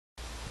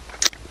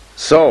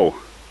So,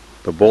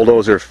 the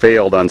bulldozer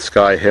failed on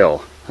Sky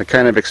Hill. I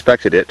kind of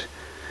expected it.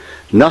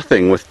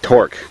 Nothing with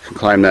torque can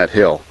climb that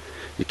hill.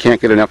 You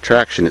can't get enough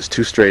traction, it's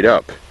too straight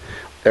up.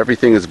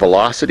 Everything is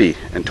velocity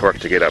and torque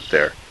to get up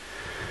there.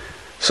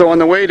 So on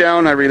the way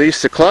down I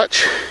released the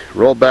clutch,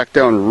 rolled back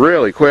down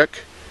really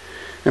quick,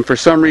 and for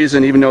some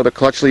reason, even though the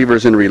clutch lever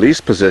is in release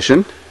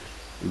position,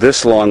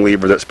 this long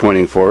lever that's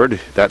pointing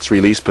forward, that's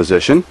release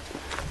position.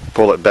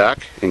 Pull it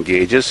back,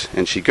 engages,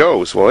 and she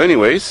goes. Well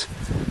anyways,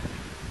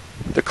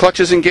 the clutch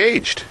is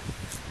engaged.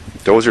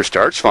 Dozer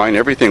starts fine,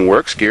 everything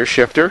works, gear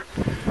shifter,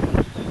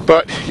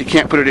 but you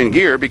can't put it in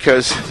gear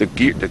because the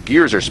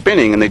gears are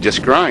spinning and they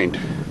just grind.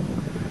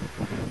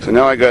 So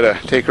now I gotta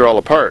take her all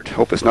apart.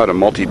 Hope it's not a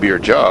multi-beer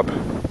job,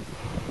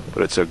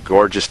 but it's a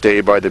gorgeous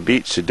day by the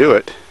beach to do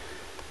it.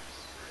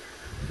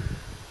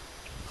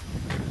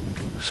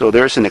 So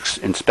there's an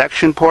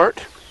inspection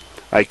port.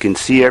 I can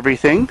see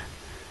everything.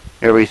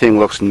 Everything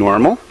looks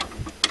normal.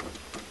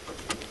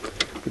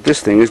 But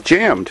this thing is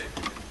jammed.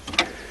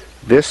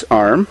 This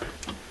arm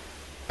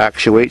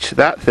actuates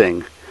that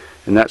thing,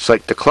 and that's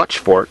like the clutch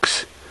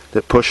forks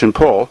that push and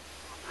pull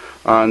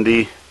on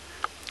the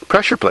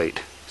pressure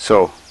plate.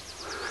 So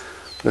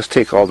let's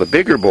take all the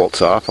bigger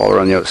bolts off all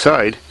around the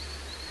outside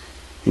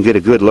and get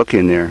a good look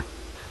in there.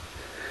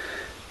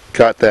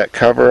 Got that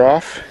cover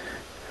off.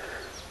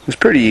 It was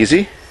pretty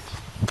easy.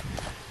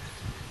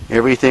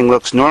 Everything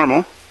looks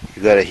normal.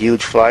 You got a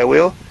huge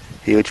flywheel,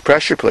 huge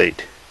pressure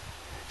plate.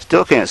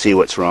 Still can't see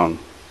what's wrong.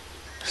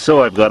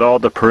 So I've got all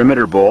the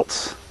perimeter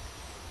bolts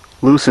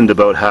loosened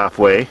about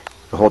halfway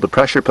to hold the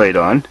pressure plate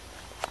on.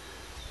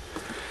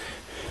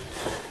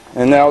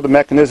 And now the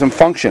mechanism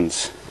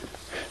functions.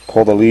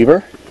 Pull the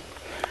lever.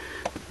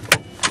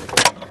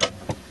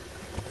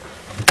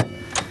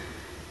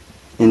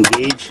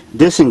 Engage,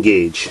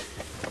 disengage.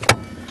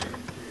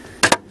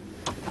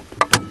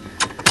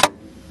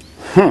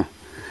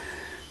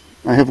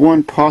 I have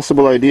one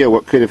possible idea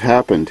what could have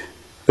happened.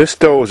 This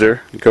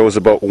dozer goes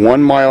about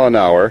 1 mile an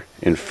hour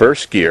in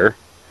first gear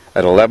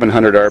at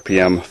 1100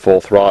 RPM full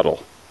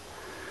throttle.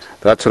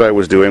 That's what I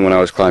was doing when I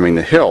was climbing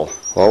the hill.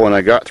 Well, when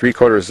I got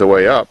 3/4 of the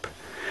way up,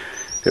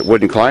 it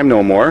wouldn't climb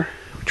no more.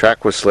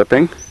 Track was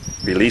slipping.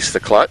 Released the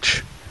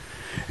clutch.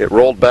 It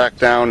rolled back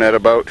down at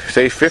about,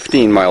 say,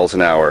 15 miles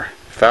an hour,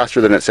 faster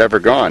than it's ever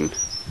gone.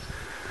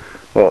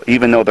 Well,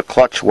 even though the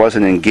clutch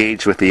wasn't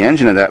engaged with the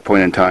engine at that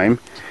point in time,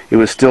 it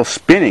was still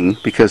spinning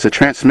because the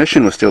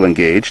transmission was still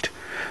engaged.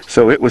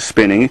 So it was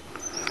spinning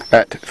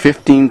at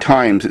 15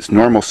 times its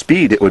normal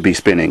speed it would be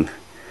spinning,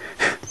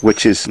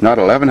 which is not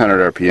 1100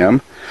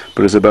 RPM,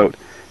 but is about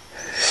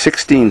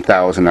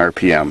 16,000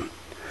 RPM.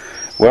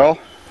 Well,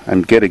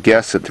 I'm going to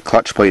guess that the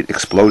clutch plate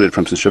exploded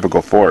from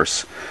centrifugal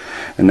force,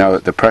 and now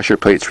that the pressure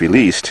plate's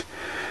released,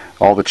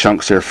 all the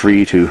chunks are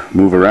free to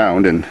move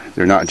around and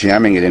they're not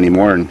jamming it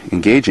anymore and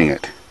engaging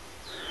it.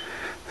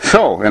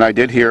 So, and I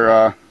did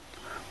hear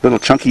little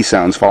chunky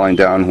sounds falling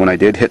down when I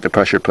did hit the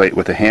pressure plate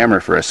with a hammer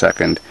for a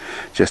second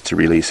just to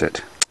release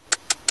it.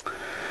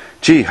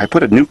 Gee, I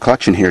put a new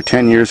clutch in here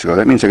 10 years ago.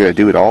 That means I got to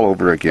do it all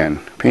over again.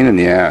 Pain in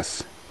the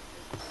ass.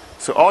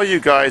 So all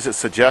you guys that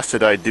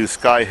suggested I do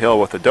Sky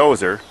Hill with a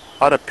dozer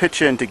ought to pitch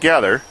in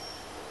together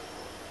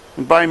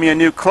and buy me a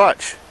new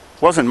clutch.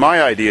 Wasn't my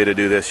idea to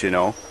do this, you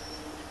know.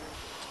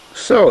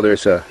 So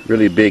there's a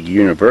really big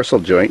universal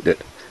joint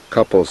that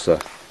couples the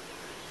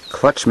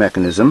clutch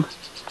mechanism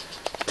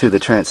to the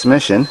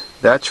transmission.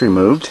 That's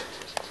removed.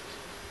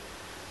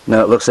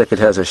 Now it looks like it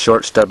has a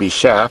short stubby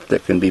shaft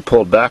that can be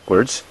pulled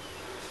backwards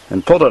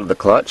and pulled out of the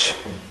clutch.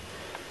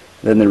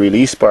 Then the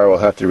release bar will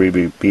have to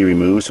be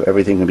removed so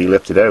everything can be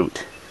lifted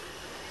out.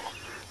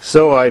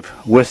 So I've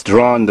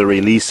withdrawn the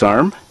release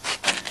arm.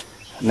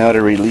 Now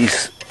to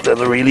release the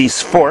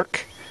release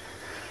fork.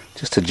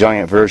 Just a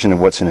giant version of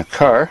what's in a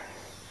car.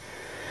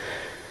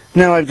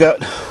 Now I've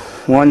got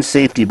one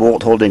safety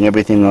bolt holding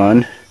everything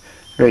on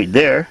right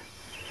there.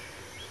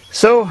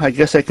 So I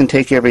guess I can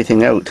take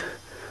everything out.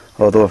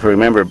 Although if I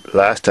remember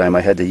last time I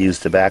had to use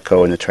the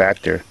backhoe and the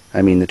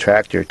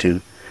tractor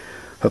to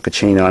hook a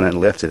chain on it and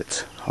lift it.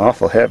 It's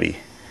awful heavy.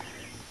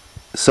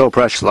 So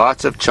pressed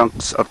lots of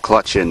chunks of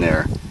clutch in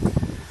there.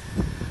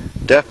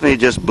 Definitely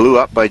just blew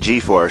up by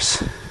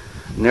G-force.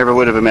 Never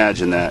would have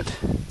imagined that.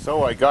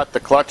 So I got the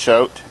clutch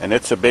out, and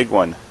it's a big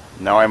one.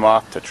 Now I'm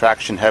off to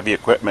Traction Heavy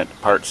Equipment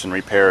Parts and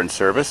Repair and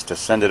Service to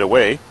send it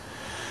away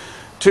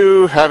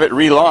to have it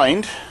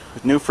relined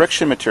with new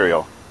friction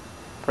material.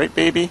 Right,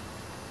 baby?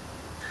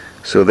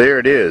 So there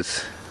it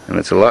is, and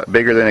it's a lot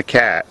bigger than a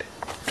cat.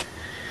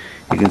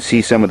 You can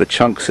see some of the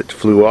chunks that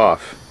flew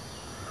off,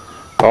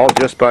 all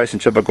just by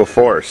centrifugal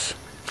force.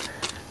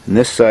 And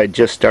this side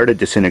just started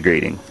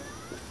disintegrating.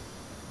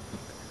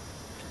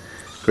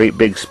 Great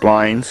big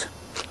splines.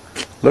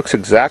 Looks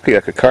exactly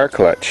like a car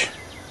clutch.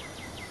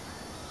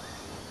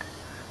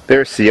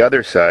 There's the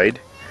other side.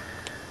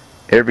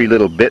 Every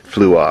little bit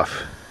flew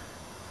off.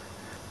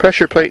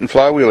 Pressure plate and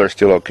flywheel are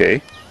still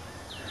okay.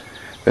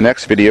 The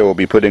next video will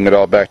be putting it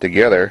all back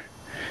together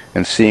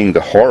and seeing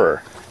the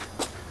horror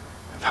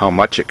of how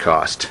much it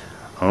cost.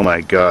 Oh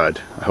my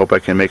God, I hope I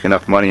can make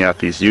enough money off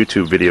these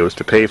YouTube videos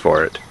to pay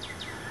for it.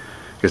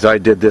 Because I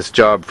did this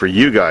job for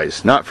you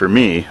guys, not for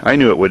me. I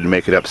knew it wouldn't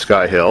make it up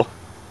Sky Hill.